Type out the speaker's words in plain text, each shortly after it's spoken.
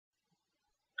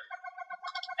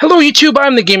Hello YouTube,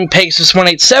 I'm the Gaming Pegasus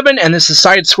 187, and this is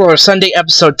Side Scroller Sunday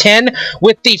Episode 10,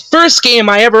 with the first game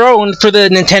I ever owned for the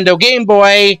Nintendo Game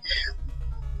Boy,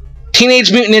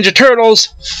 Teenage Mutant Ninja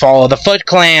Turtles, Fall of the Foot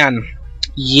Clan.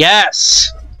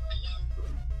 Yes!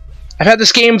 I've had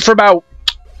this game for about,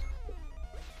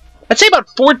 I'd say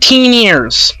about 14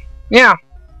 years. Yeah.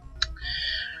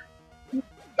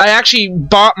 I actually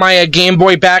bought my Game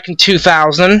Boy back in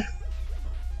 2000.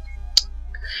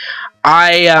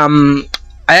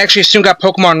 I actually soon got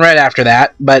Pokemon Red after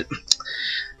that, but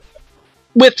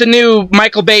with the new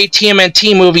Michael Bay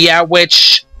TMNT movie out,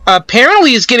 which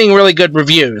apparently is getting really good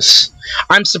reviews.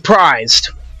 I'm surprised.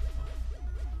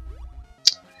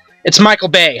 It's Michael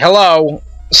Bay. Hello.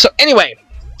 So anyway,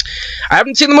 I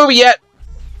haven't seen the movie yet.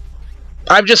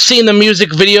 I've just seen the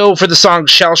music video for the song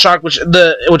Shell Shock, which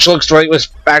was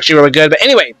actually really good. But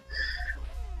anyway,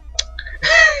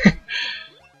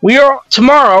 we are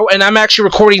tomorrow, and I'm actually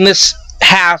recording this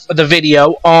half of the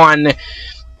video on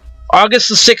August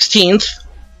the 16th.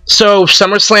 So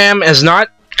SummerSlam has not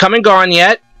come and gone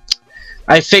yet.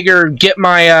 I figure get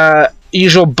my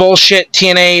usual bullshit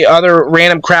TNA other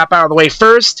random crap out of the way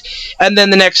first, and then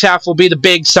the next half will be the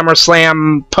big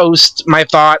SummerSlam post, my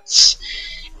thoughts.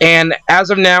 And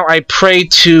as of now, I pray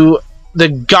to the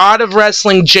God of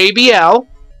Wrestling, JBL,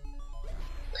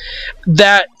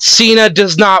 that Cena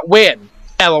does not win.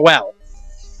 LOL.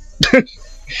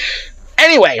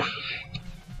 Anyway,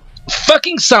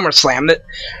 fucking SummerSlam,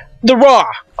 the Raw,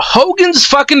 Hogan's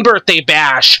fucking birthday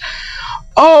bash.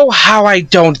 Oh, how I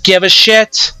don't give a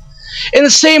shit. In the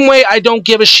same way I don't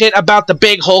give a shit about the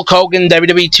big Hulk Hogan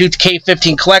WWE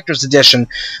 2K15 Collector's Edition.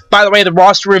 By the way, the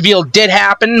roster reveal did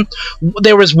happen.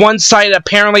 There was one site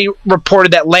apparently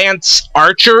reported that Lance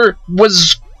Archer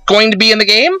was going to be in the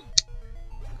game.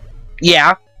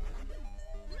 Yeah.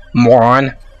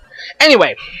 Moron.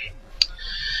 Anyway.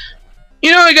 You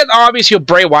know, you got obviously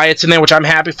Bray Wyatt's in there, which I'm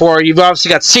happy for. You've obviously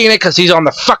got Cena because he's on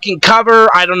the fucking cover.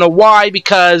 I don't know why,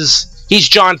 because he's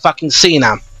John fucking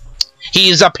Cena.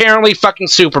 He's apparently fucking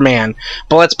Superman.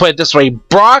 But let's put it this way.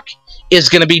 Brock is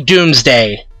going to be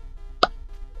Doomsday.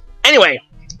 Anyway.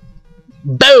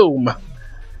 Boom.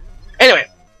 Anyway.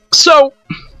 So.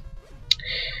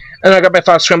 And I got my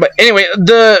thoughts scrambled. But anyway,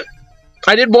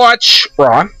 I did watch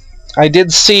Raw. I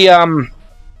did see,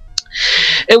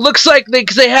 it looks like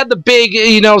they had the big,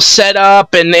 set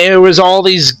up, and there was all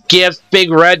these gifts, big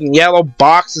red and yellow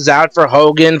boxes out for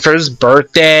Hogan for his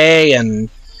birthday, and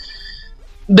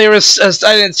there was,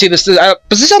 I didn't see this, was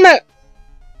this on that,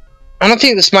 I don't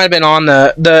think this might have been on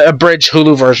the abridged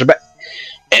Hulu version, but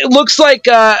it looks like,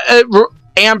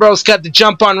 Ambrose got the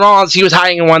jump on Rollins. He was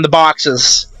hiding in one of the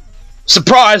boxes.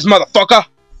 Surprise, motherfucker!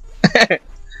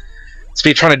 It's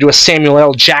me trying to do a Samuel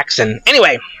L. Jackson.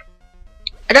 Anyway,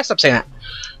 I gotta stop saying that.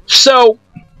 So,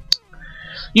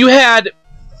 you had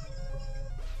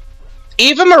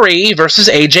Eva Marie versus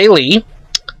AJ Lee,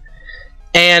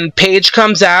 and Paige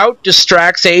comes out,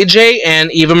 distracts AJ,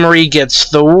 and Eva Marie gets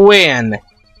the win.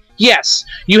 Yes,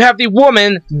 you have the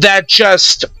woman that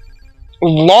just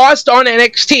lost on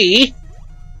NXT,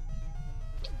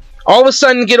 all of a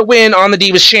sudden get a win on the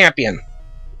Divas Champion.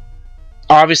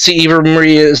 Obviously, Eva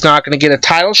Marie is not going to get a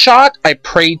title shot. I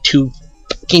pray to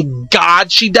fucking God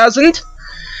she doesn't.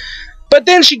 But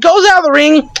then she goes out of the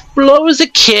ring, blows a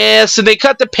kiss, and they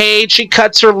cut the page. She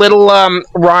cuts her little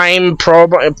rhyme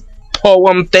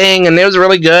poem thing, and it was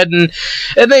really good. And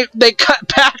they cut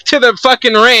back to the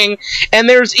fucking ring, and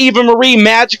there's Eva Marie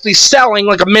magically selling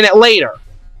like a minute later.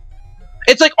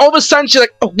 It's like all of a sudden she's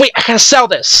like, oh wait, I gotta sell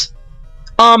this.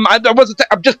 I'm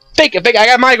just faking. I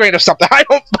got a migraine or something. I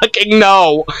don't fucking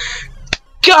know.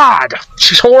 God,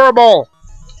 she's horrible.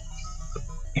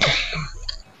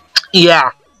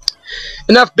 Yeah.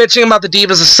 Enough bitching about the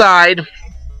Divas aside.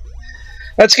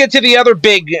 Let's get to the other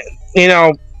big,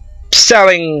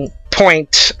 selling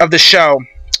point of the show.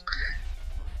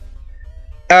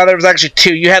 There was actually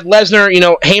two. You had Lesnar,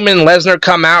 Heyman and Lesnar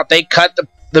come out. They cut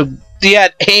you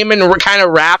had Heyman kind of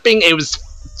rapping. It was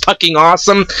fucking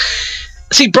awesome.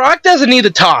 See, Brock doesn't need to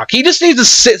talk. He just needs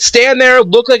to stand there,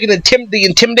 look like the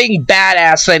intimidating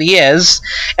badass that he is,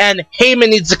 and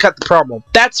Heyman needs to cut the promo.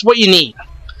 That's what you need.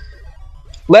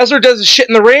 Lesnar does the shit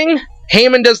in the ring,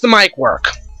 Heyman does the mic work.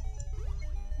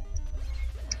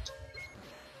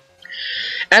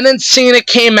 And then Cena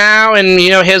came out, and,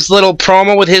 his little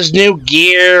promo with his new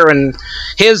gear, and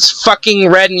his fucking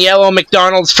red and yellow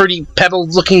McDonald's Fruity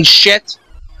Pebbles looking shit.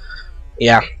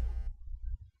 Yeah.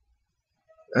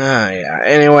 Yeah,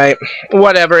 anyway,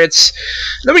 whatever,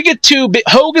 then we get to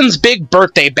Hogan's big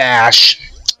birthday bash,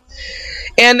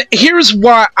 and here's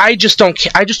why I just don't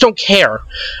care.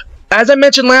 as I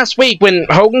mentioned last week, when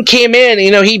Hogan came in,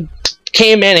 you know, he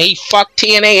came in, he fucked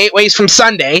TNA 8 Ways from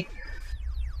Sunday.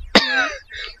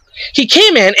 He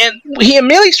came in, and he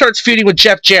immediately starts feuding with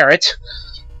Jeff Jarrett.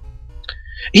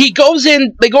 He goes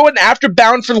in, they go in after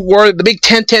Bound for the War, the big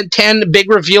 10-10-10, the big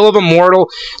reveal of Immortal.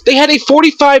 They had a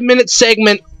 45-minute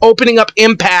segment opening up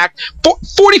Impact.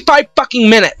 45 fucking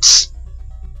minutes.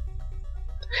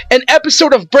 An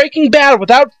episode of Breaking Bad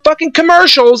without fucking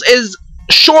commercials is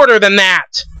shorter than that.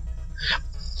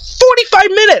 45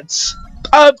 minutes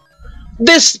of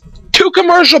this 2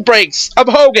 commercial breaks of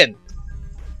Hogan.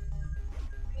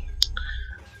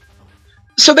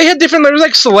 So they had different, there was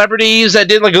like celebrities that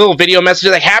did like a little video message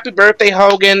like "Happy Birthday,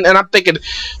 Hogan," and I'm thinking,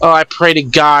 oh, I pray to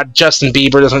God Justin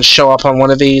Bieber doesn't show up on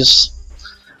one of these.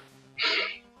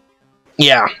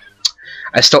 Yeah,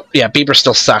 Bieber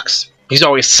still sucks. He's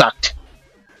always sucked.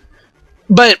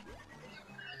 But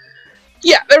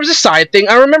yeah, there was a side thing.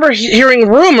 I remember hearing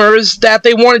rumors that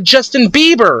they wanted Justin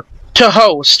Bieber to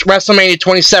host WrestleMania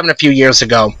 27 a few years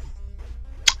ago.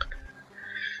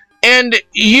 And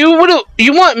you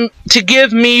want to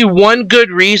give me one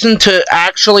good reason to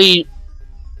actually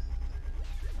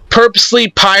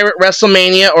purposely pirate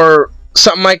WrestleMania or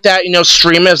something like that, you know,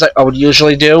 stream it as I would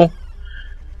usually do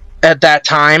at that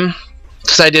time,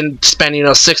 because I didn't spend, you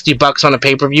know, $60 on a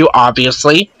pay-per-view,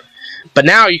 obviously. But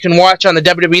now you can watch on the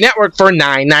WWE Network for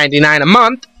 $9.99 a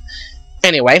month.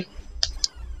 Anyway.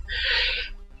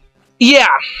 Yeah.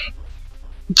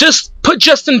 Just put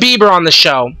Justin Bieber on the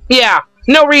show. Yeah.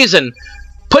 No reason.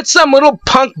 Put some little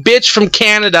punk bitch from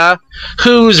Canada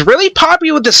who's really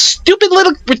popular with the stupid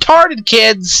little retarded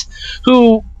kids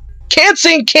who can't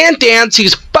sing, can't dance,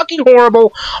 he's fucking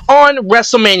horrible on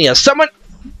WrestleMania.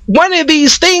 One of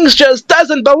these things just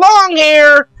doesn't belong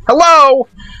here. Hello?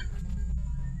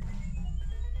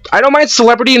 I don't mind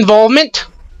celebrity involvement.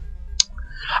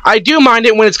 I do mind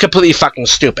it when it's completely fucking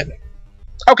stupid.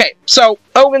 Okay, so,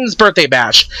 Hogan's birthday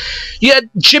bash. You had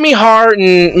Jimmy Hart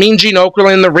and Mean Gene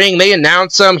Okerlund in the ring. They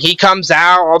announce him. He comes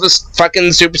out. All the fucking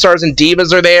superstars and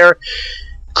divas are there.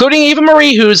 Including Eva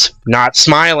Marie, who's not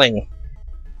smiling.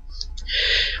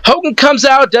 Hogan comes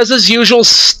out, does his usual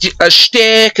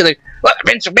shtick. And like, well,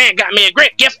 Vince McMahon got me a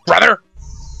great gift, brother.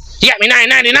 He got me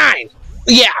 $9.99.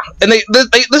 Yeah, and this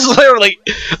is literally,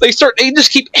 they just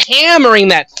keep hammering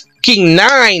that fucking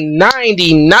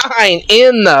 $9.99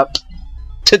 in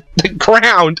to the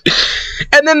ground,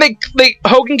 and then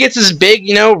Hogan gets his big,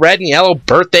 you know, red and yellow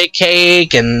birthday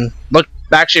cake, and looked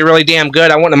actually really damn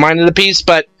good. I wouldn't have minded the piece,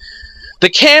 but the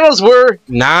candles were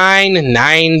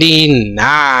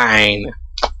 $9.99.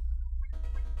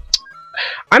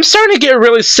 I'm starting to get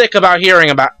really sick about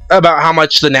hearing about how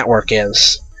much the network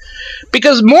is,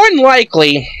 because more than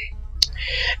likely,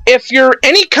 if you're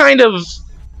any kind of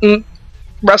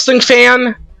wrestling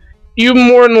fan, you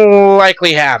more than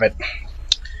likely have it.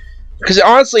 Because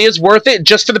honestly, it's worth it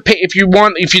just for the pay. If you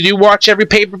do watch every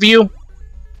pay-per-view,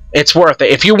 it's worth it.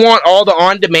 If you want all the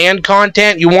on-demand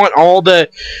content, you want all the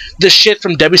shit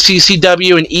from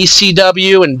WCCW and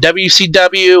ECW and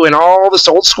WCW and all this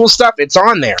old school stuff, it's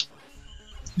on there.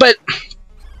 But,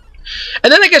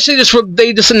 and then I guess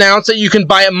they just announced that you can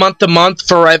buy it month to month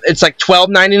for, it's like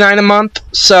 $12.99 a month.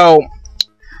 So,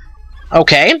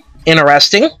 okay,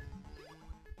 interesting.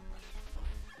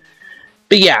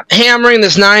 But yeah, hammering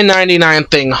this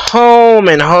 $9.99 thing home,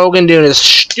 and Hogan doing his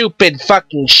stupid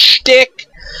fucking shtick.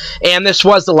 And this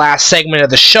was the last segment of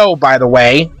the show, by the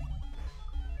way.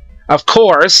 Of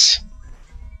course.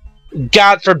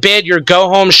 God forbid your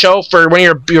go-home show for one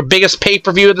of your biggest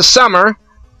pay-per-view of the summer.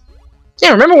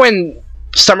 Yeah, remember when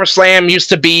SummerSlam used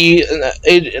to be,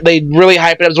 they really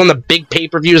hyped it up as one of the big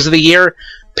pay-per-views of the year?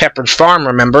 Pepperidge Farm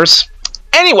remembers.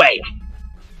 Anyway.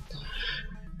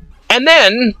 And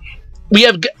then we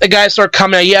have the guys start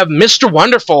coming out. You have Mr.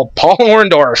 Wonderful, Paul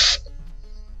Orndorff.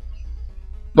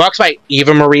 Walks by.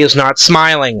 Eva Marie is not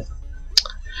smiling.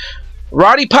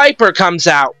 Roddy Piper comes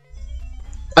out.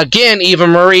 Again, Eva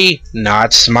Marie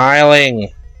not smiling.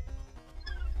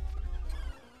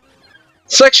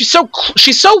 It's like she's so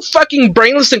fucking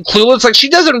brainless and clueless. Like she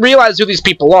doesn't realize who these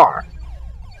people are.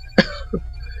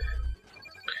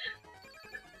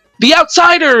 The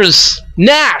Outsiders,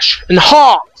 Nash and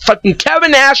Hall. Fucking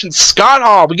Kevin Nash and Scott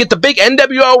Hall. We get the big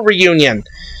NWO reunion.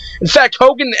 In fact,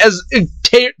 Hogan, as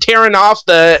tearing off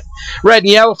the red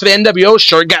and yellow for the NWO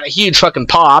shirt, got a huge fucking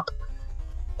pop.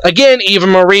 Again, Eva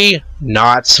Marie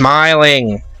not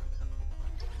smiling.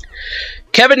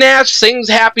 Kevin Nash sings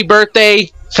Happy Birthday.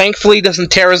 Thankfully,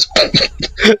 doesn't tear his...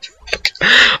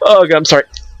 oh, God, I'm sorry.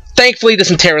 Thankfully,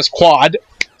 doesn't tear his quad.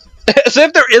 As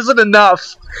if there isn't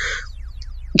enough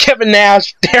Kevin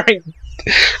Nash tearing...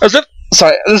 As if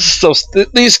Sorry, this is so...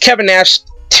 These Kevin Nash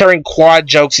tearing quad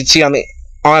jokes you'd see on the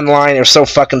online are so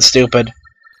fucking stupid.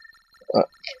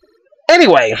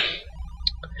 Anyway,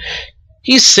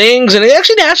 he sings, and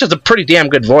actually Nash has a pretty damn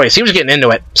good voice. He was getting into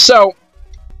it. So,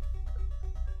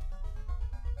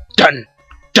 dun,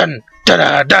 dun,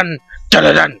 dun, dun,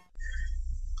 dun, dun.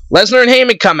 Lesnar and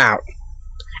Heyman come out,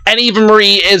 and Eva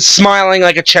Marie is smiling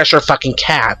like a Cheshire fucking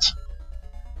cat.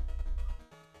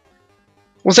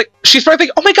 I was like, she's probably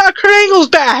thinking, oh my god, Kurt Angle's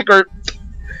back! Or,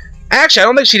 actually, I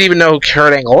don't think she'd even know who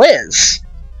Kurt Angle is.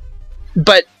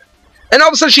 But, and all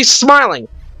of a sudden she's smiling.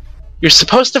 You're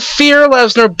supposed to fear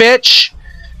Lesnar, bitch.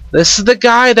 This is the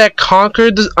guy that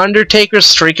conquered the Undertaker's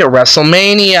streak at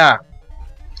WrestleMania.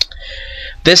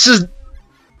 This is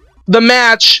the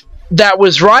match that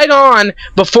was right on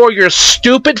before your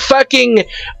stupid fucking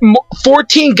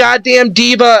 14 goddamn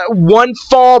diva one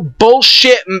fall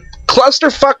bullshit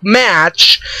clusterfuck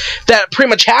match that pretty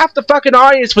much half the fucking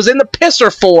audience was in the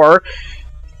pisser for.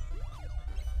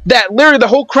 That literally the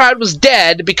whole crowd was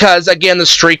dead because, again, the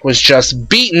streak was just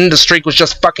beaten. The streak was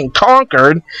just fucking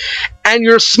conquered. And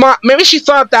you're smart. Maybe she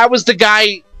thought that was the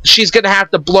guy she's going to have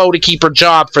to blow to keep her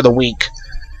job for the week.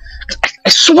 I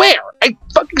swear. I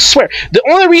fucking swear. The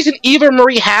only reason Eva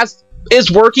Marie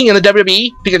is working in the WWE,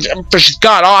 because she's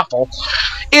god-awful,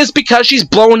 is because she's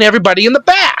blowing everybody in the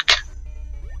back.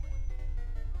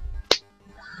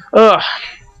 Ugh.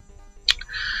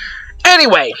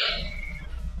 Anyway.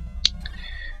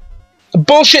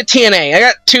 Bullshit TNA. I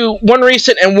got one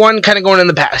recent and one kind of going in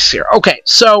the past here. Okay,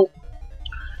 so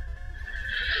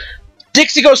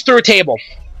Dixie goes through a table.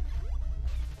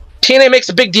 TNA makes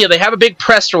a big deal. They have a big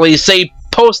press release. They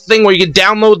post a thing where you can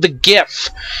download the GIF,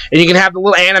 and you can have the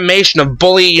little animation of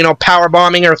Bully, you know, power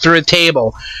bombing her through a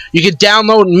table. You can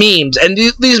download memes, and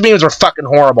these memes are fucking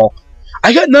horrible.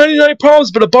 I got 99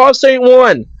 problems, but a boss ain't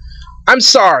one. I'm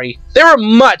sorry. There are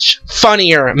much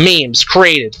funnier memes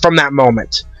created from that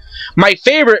moment. My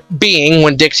favorite being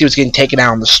when Dixie was getting taken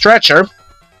out on the stretcher.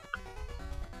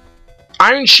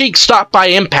 Iron Sheik stopped by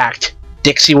Impact.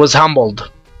 Dixie was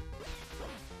humbled.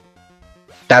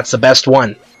 That's the best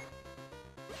one.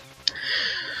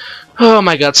 Oh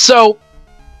my god. So,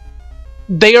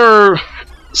 they are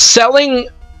selling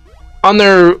on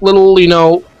their little, you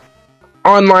know,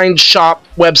 online shop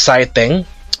website thing.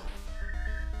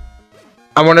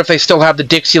 I wonder if they still have the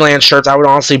Dixieland shirts. I would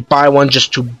honestly buy one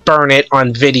just to burn it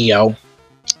on video.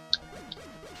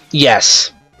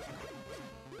 Yes.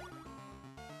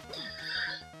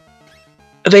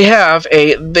 They have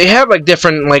like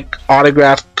different like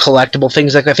autographed collectible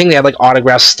things. Like I think they had like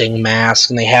autographed Sting masks,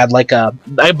 and they had like I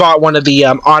bought one of the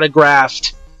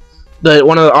autographed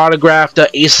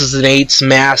Aces and Eights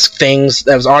mask things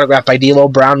that was autographed by D'Lo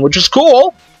Brown, which is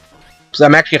cool because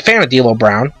I'm actually a fan of D'Lo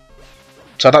Brown.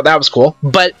 So I thought that was cool.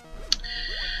 But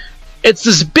it's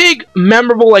this big,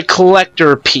 memorable, like,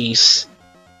 collector piece.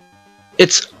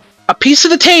 It's a piece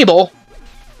of the table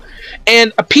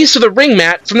and a piece of the ring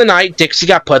mat from the night Dixie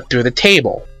got put through the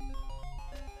table.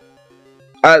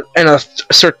 And a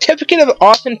certificate of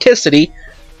authenticity.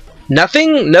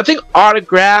 Nothing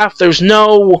autographed. There's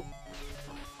no...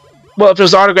 Well, if it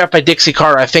was autographed by Dixie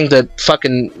Carter, I think that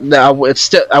fucking... I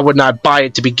would not buy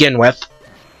it to begin with.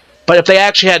 But if they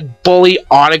actually had Bully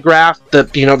autographed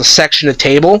the section of the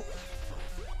table,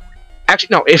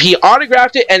 actually no, if he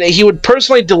autographed it and he would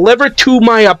personally deliver to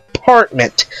my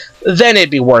apartment, then it'd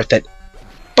be worth it.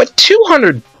 But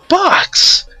 $200,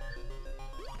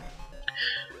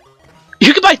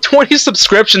 you could buy 20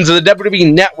 subscriptions to the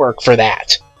WWE Network for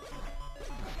that.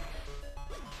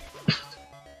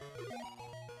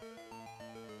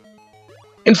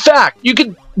 In fact, you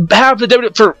could have the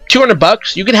WWE for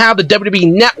 $200. You can have the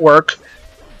WWE Network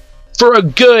for a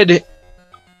good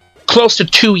close to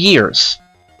 2 years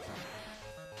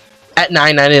at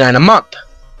 $9.99 a month.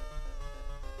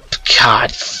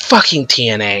 God, fucking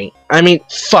TNA. I mean,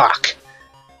 fuck.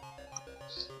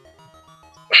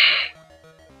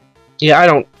 Yeah, I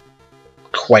don't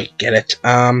quite get it.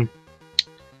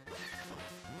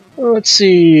 Let's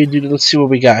see. Let's see what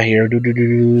we got here.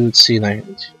 Let's see.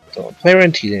 Player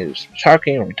and teenagers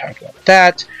talking. We talked about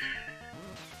that.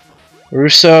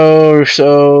 Russo.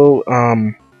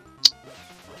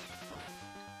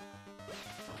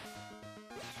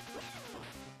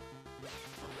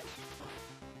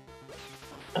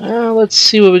 Let's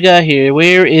see what we got here.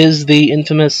 Where is the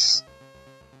infamous...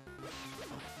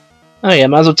 Oh yeah,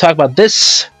 might as well talk about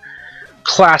this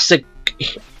classic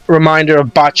reminder of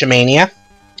Botchamania.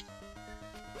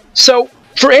 So,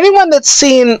 for anyone that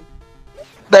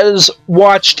has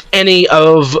watched any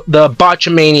of the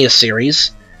Botchamania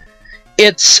series,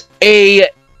 it's a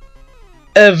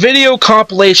a video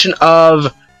compilation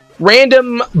of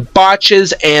random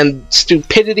botches and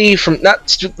stupidity from,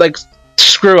 like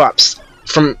screw-ups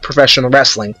from professional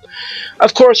wrestling.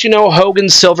 Of course, you know,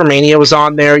 Hogan's Silvermania was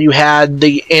on there. You had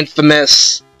the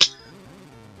infamous...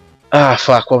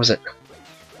 what was it?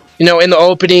 You know, in the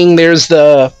opening, there's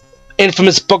the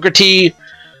infamous Booker T,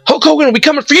 Hulk Hogan, we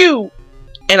coming for you!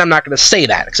 And I'm not going to say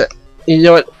that, except, you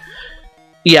know what?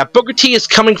 Yeah, Booker T is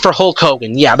coming for Hulk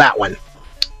Hogan. Yeah, that one.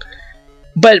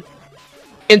 But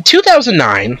in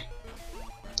 2009,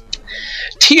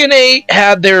 TNA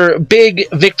had their big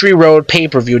Victory Road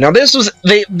pay-per-view. Now, this was...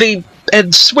 They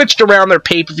had switched around their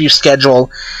pay-per-view schedule.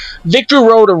 Victory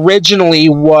Road originally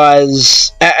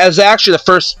was... as actually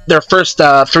their first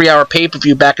 3-hour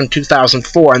pay-per-view back in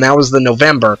 2004, and that was the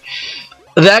November.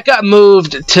 That got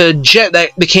moved to... that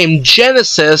became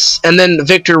Genesis, and then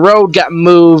Victory Road got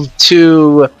moved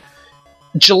to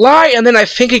July, and then I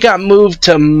think it got moved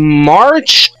to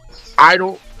March? I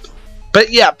don't... But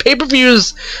yeah,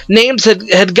 pay-per-views names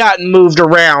had gotten moved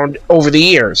around over the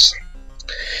years.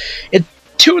 In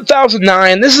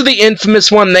 2009, this is the infamous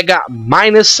one that got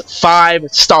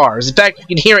 -5 stars. In fact, you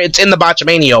can hear it's in the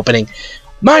Botchamania opening.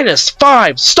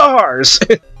 -5 stars!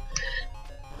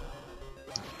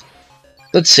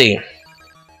 Let's see.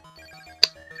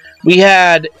 We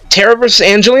had Tara vs.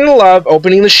 Angelina Love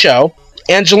opening the show.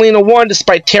 Angelina won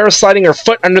despite Tara sliding her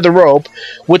foot under the rope,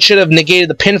 which should have negated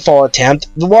the pinfall attempt.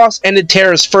 The loss ended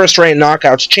Tara's first-ranked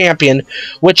Knockouts champion,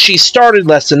 which she started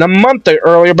less than a month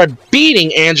earlier by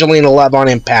beating Angelina Love on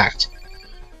Impact.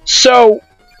 So,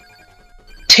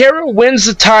 Tara wins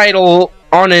the title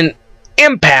on an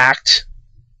Impact,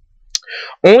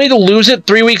 only to lose it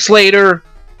 3 weeks later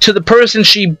to the person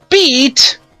she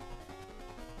beat.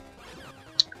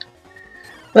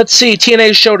 Let's see,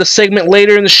 TNA showed a segment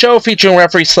later in the show featuring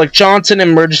referee Slick Johnson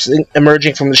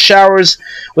emerging from the showers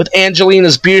with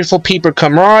Angelina's beautiful peeper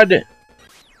comrade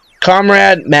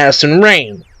Madison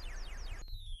Rayne.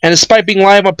 And despite being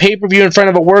live on pay-per-view in front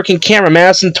of a working camera,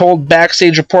 Madison told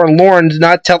backstage reporter Lauren to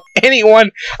not tell anyone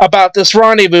about this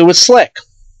rendezvous with Slick.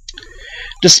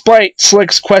 Despite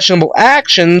Slick's questionable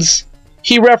actions,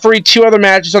 he refereed 2 other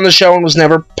matches on the show and was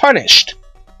never punished.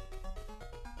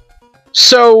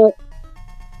 So...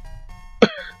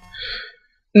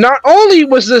 not only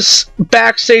was this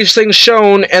backstage thing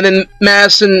shown, and then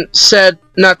Madison said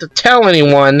not to tell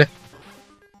anyone,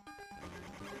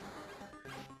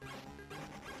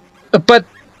 but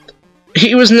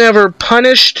he was never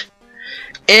punished,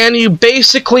 and you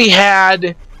basically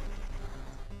had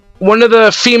one of the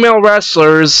female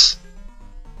wrestlers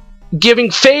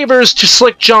giving favors to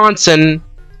Slick Johnson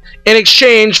in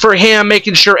exchange for him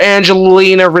making sure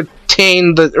Angelina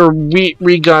retained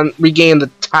regained the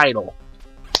title.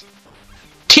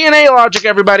 TNA logic,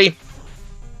 everybody.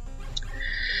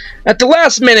 At the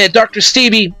last minute, Dr.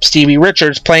 Stevie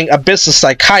Richards, playing Abyss's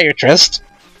psychiatrist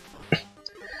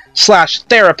 /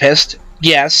 therapist,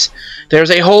 yes,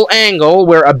 there's a whole angle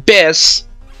where Abyss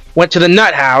went to the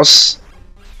nut house.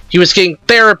 He was getting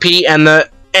therapy, and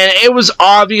it was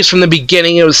obvious from the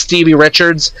beginning it was Stevie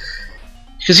Richards,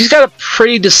 because he's got a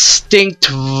pretty distinct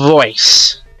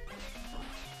voice.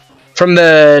 He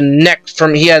had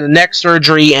neck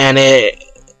surgery, and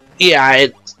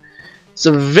it's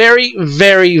a very,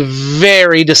 very,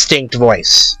 very distinct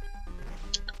voice.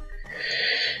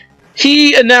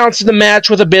 He announced the match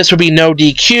with Abyss would be no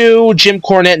DQ. Jim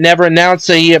Cornette never announced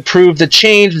that he approved the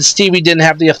change, and Stevie didn't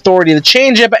have the authority to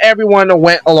change it, but everyone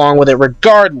went along with it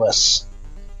regardless.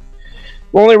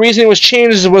 The only reason it was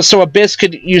changed was so Abyss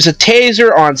could use a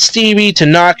taser on Stevie to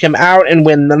knock him out and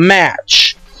win the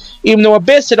match, even though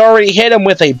Abyss had already hit him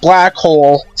with a black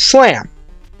hole slam.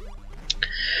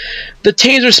 The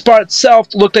taser spot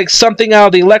itself looked like something out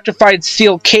of the electrified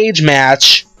steel cage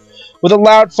match, with a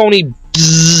loud phony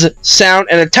bzzz sound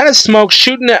and a ton of smoke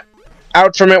shooting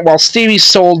out from it while Stevie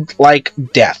sold like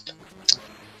death.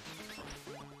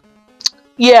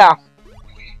 Yeah.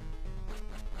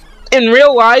 In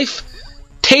real life,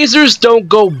 tasers don't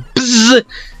go bzzz,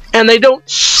 and they don't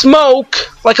smoke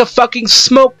like a fucking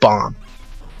smoke bomb.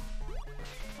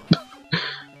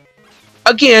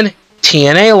 Again,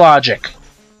 TNA logic.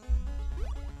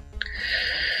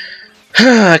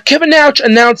 Kevin Nash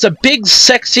announced a big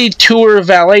sexy tour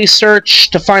valet search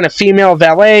to find a female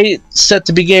valet, set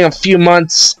to begin a few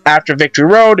months after Victory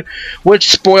Road,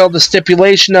 which spoiled the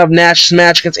stipulation of Nash's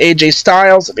match against AJ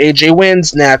Styles. If AJ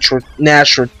wins, Nash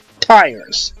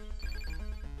retires.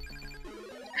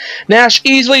 Nash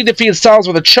easily defeated Styles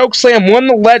with a chokeslam, won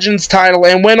the Legends title,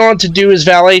 and went on to do his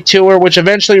valet tour, which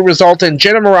eventually resulted in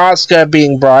Jenna Morasca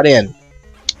being brought in.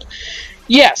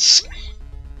 Yes.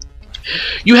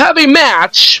 You have a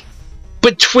match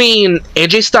between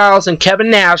AJ Styles and Kevin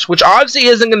Nash, which obviously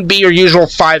isn't going to be your usual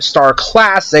 5-star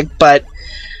classic, but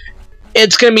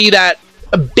it's going to be that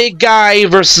big guy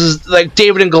versus like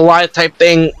David and Goliath type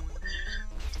thing.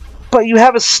 But you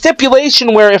have a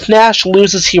stipulation where if Nash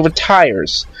loses, he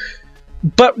retires.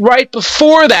 But right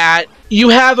before that, you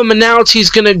have him announce he's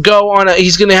going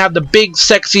to have the big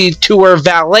sexy tour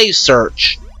valet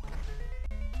search.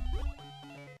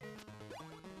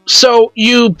 So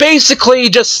you basically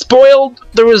just spoiled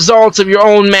the results of your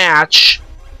own match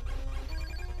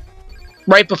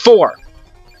right before.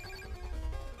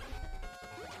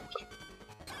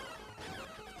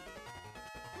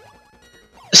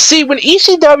 See, when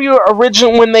ECW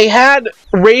originally, when they had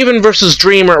Raven versus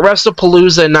Dreamer at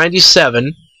WrestlePalooza in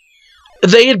 '97,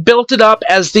 they had built it up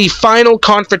as the final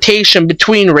confrontation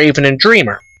between Raven and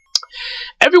Dreamer.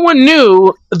 Everyone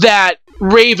knew that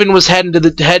Raven was heading to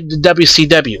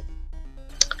WCW.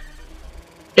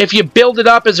 If you build it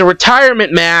up as a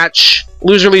retirement match,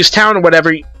 loser leaves town or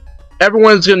whatever,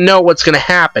 everyone's going to know what's going to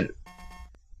happen.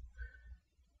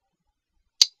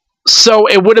 So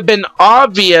it would have been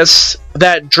obvious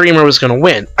that Dreamer was going to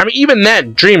win. I mean, even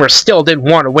then, Dreamer still didn't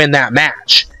want to win that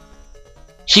match.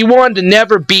 He wanted to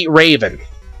never beat Raven.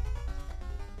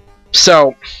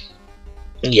 So,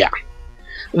 yeah.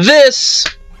 This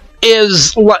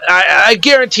is... I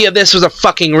guarantee you this was a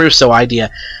fucking Russo idea.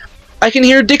 I can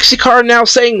hear Dixie Carr now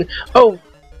saying, oh,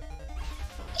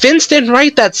 Vince didn't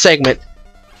write that segment.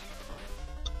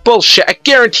 Bullshit. I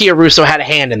guarantee you Russo had a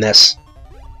hand in this.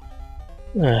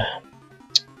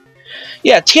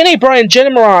 Yeah, TNA Bryan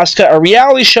Jenna Maraska, a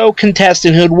reality show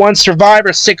contestant who had won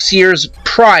Survivor 6 years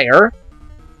prior.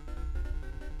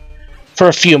 For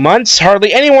a few months,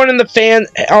 hardly anyone, fans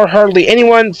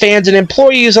and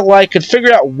employees alike, could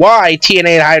figure out why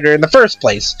TNA had hired her in the first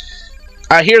place.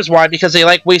 Here's why: because they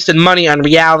like wasting money on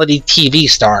reality TV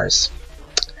stars.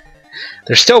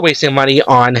 They're still wasting money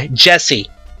on Jesse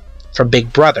from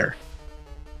Big Brother.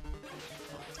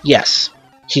 Yes,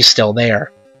 he's still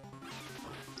there.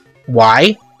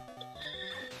 Why?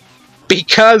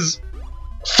 Because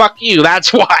fuck you,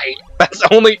 that's why. That's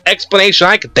the only explanation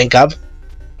I could think of.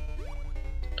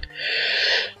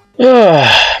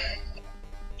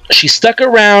 She stuck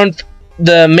around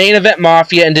the Main Event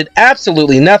Mafia and did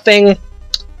absolutely nothing.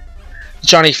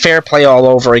 Johnny Fairplay all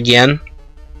over again.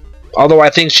 Although I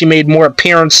think she made more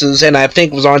appearances and I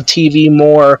think was on TV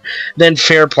more than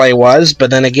Fairplay was, but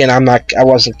then again I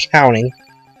wasn't counting.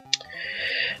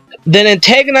 Then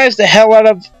antagonized the hell out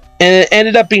of, and it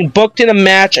ended up being booked in a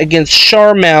match against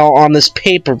Sharmell on this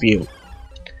pay-per-view.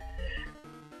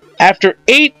 After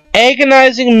 8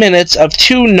 agonizing minutes of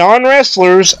 2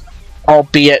 non-wrestlers,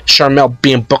 albeit Sharmell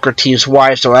being Booker T's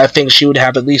wife, so I think she would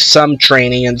have at least some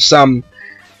training and some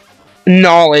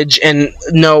knowledge and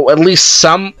know at least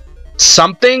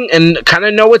something and kind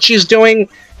of know what she's doing.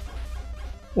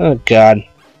 Oh god.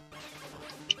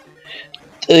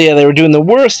 Yeah, they were doing the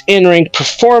worst in-ring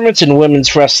performance in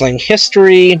women's wrestling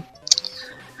history.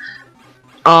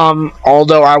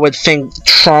 Although I would think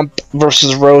Trump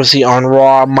versus Rosie on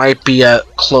Raw might be a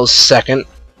close second,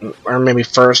 or maybe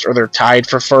first, or they're tied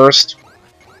for first.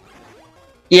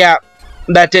 Yeah,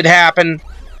 that did happen.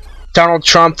 Donald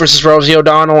Trump versus Rosie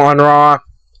O'Donnell on Raw.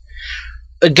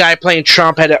 The guy playing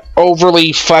Trump had an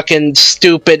overly fucking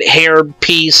stupid hair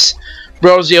piece.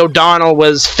 Rosie O'Donnell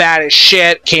was fat as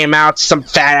shit, came out some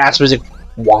fat ass music.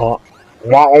 Wah,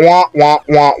 wah, wah, wah,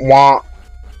 wah, wah.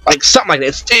 Like something like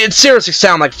that. It seriously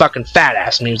sounded like fucking fat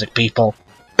ass music, people.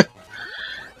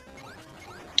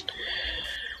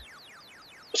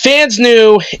 Fans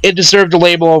knew it deserved the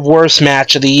label of worst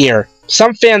match of the year.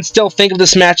 Some fans still think of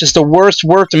this match as the worst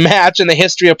worked match in the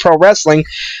history of pro wrestling.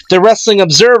 The Wrestling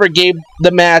Observer gave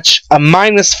the match a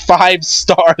 -5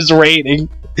 stars rating.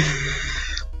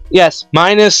 Yes,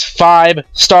 -5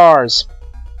 stars.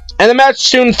 And the match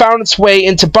soon found its way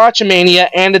into Botchamania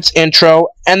and its intro,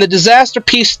 and the Disaster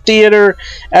Piece Theater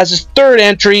as its third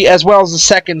entry, as well as the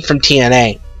second from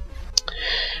TNA.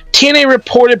 TNA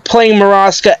reported paying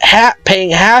Maraska paying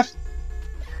half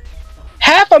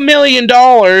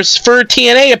 $500,000 for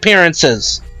TNA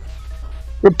appearances.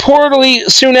 Reportedly,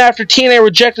 soon after, TNA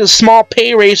rejected a small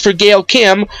pay raise for Gail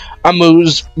Kim, a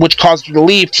move which caused her to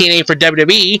leave TNA for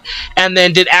WWE, and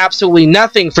then did absolutely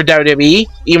nothing for WWE.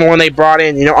 Even when they brought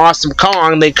in, Awesome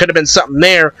Kong, they could have been something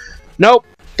there. Nope,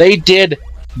 they did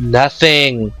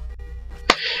nothing.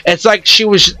 It's like she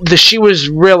was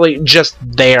really just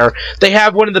there. They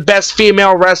have one of the best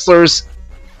female wrestlers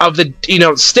of the,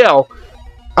 still,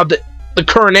 of the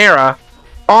current era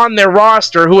on their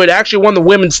roster, who had actually won the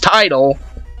women's title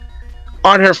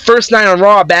on her first night on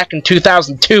Raw back in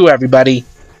 2002, everybody.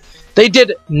 They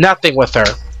did nothing with her.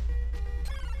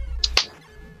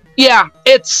 Yeah,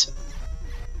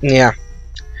 yeah.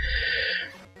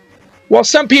 While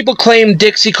some people claim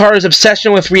Dixie Carter's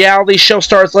obsession with reality show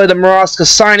stars led to Maraska's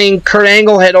signing, Kurt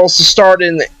Angle had also starred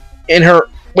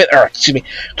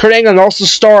Kurt Angle also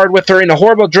starred with her in a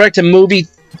horrible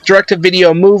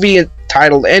direct-to-video movie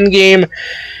titled Endgame,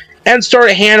 and starred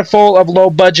a handful of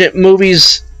low-budget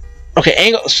movies.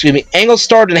 Angle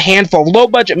starred in a handful of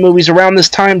low-budget movies around this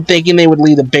time, thinking they would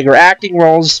lead to bigger acting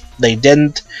roles. They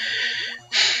didn't.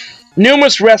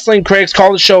 Numerous wrestling critics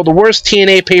called the show the worst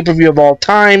TNA pay-per-view of all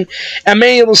time, and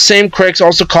many of those same critics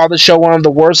also called the show one of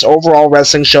the worst overall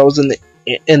wrestling shows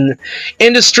in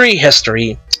industry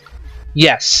history.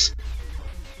 Yes.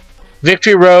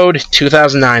 Victory Road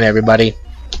 2009, everybody.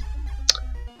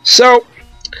 So,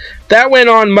 that went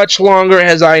on much longer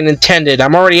as I intended.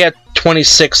 I'm already at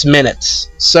 26 minutes.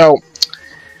 So,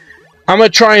 I'm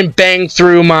going to try and bang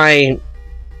through my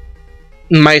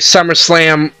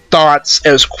SummerSlam thoughts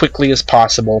as quickly as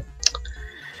possible.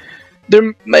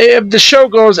 If the show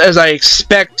goes as I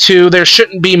expect to, there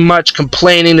shouldn't be much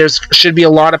complaining. There should be a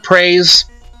lot of praise.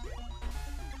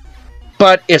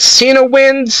 But if Cena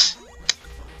wins,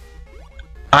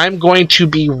 I'm going to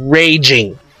be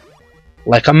raging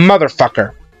like a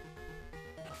motherfucker.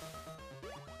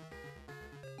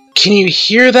 Can you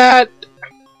hear that,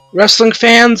 wrestling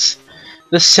fans?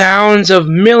 The sounds of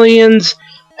millions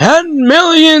and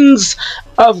millions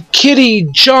of Kitty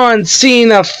John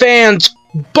Cena fans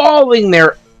bawling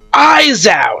their eyes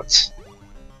out.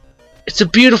 It's a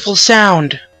beautiful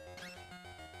sound.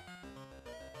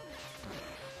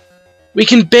 We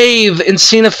can bathe in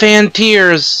Cena fan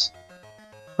tears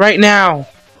right now.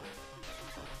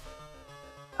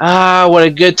 Ah, what a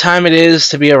good time it is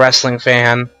to be a wrestling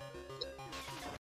fan.